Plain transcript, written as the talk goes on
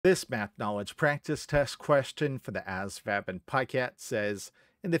This math knowledge practice test question for the ASVAB and PiCAT says,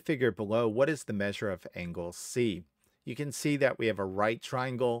 in the figure below, what is the measure of angle C? You can see that we have a right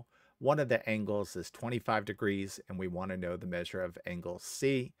triangle. One of the angles is 25 degrees, and we want to know the measure of angle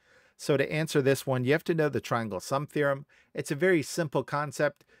C. So to answer this one, you have to know the triangle sum theorem. It's a very simple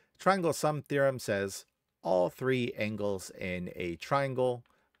concept. Triangle sum theorem says all three angles in a triangle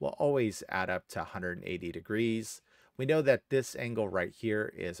will always add up to 180 degrees. We know that this angle right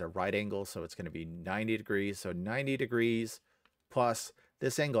here is a right angle, so it's going to be 90 degrees. So 90 degrees plus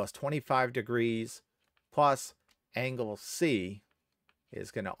this angle is 25 degrees plus angle C is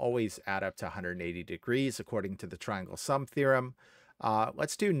going to always add up to 180 degrees according to the triangle sum theorem.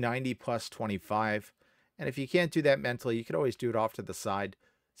 Let's do 90 plus 25. And if you can't do that mentally, you could always do it off to the side.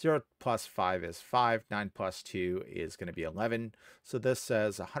 0 plus 5 is 5. 9 plus 2 is going to be 11. So this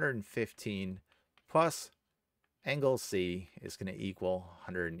says 115 plus angle C is going to equal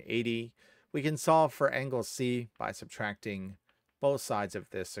 180. We can solve for angle C by subtracting both sides of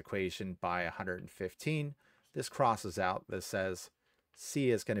this equation by 115. This crosses out. This says C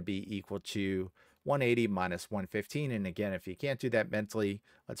is going to be equal to 180 minus 115. And again, if you can't do that mentally,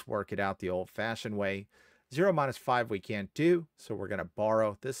 let's work it out the old-fashioned way. 0 minus 5 we can't do, so we're going to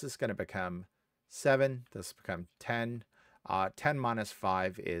borrow. This is going to become 7. This will become 10. 10 minus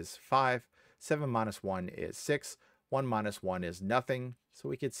 5 is 5. 7 minus 1 is 6. 1 minus 1 is nothing. So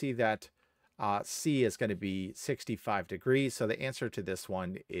we could see that C is going to be 65 degrees. So the answer to this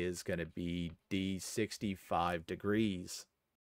one is going to be D, 65 degrees.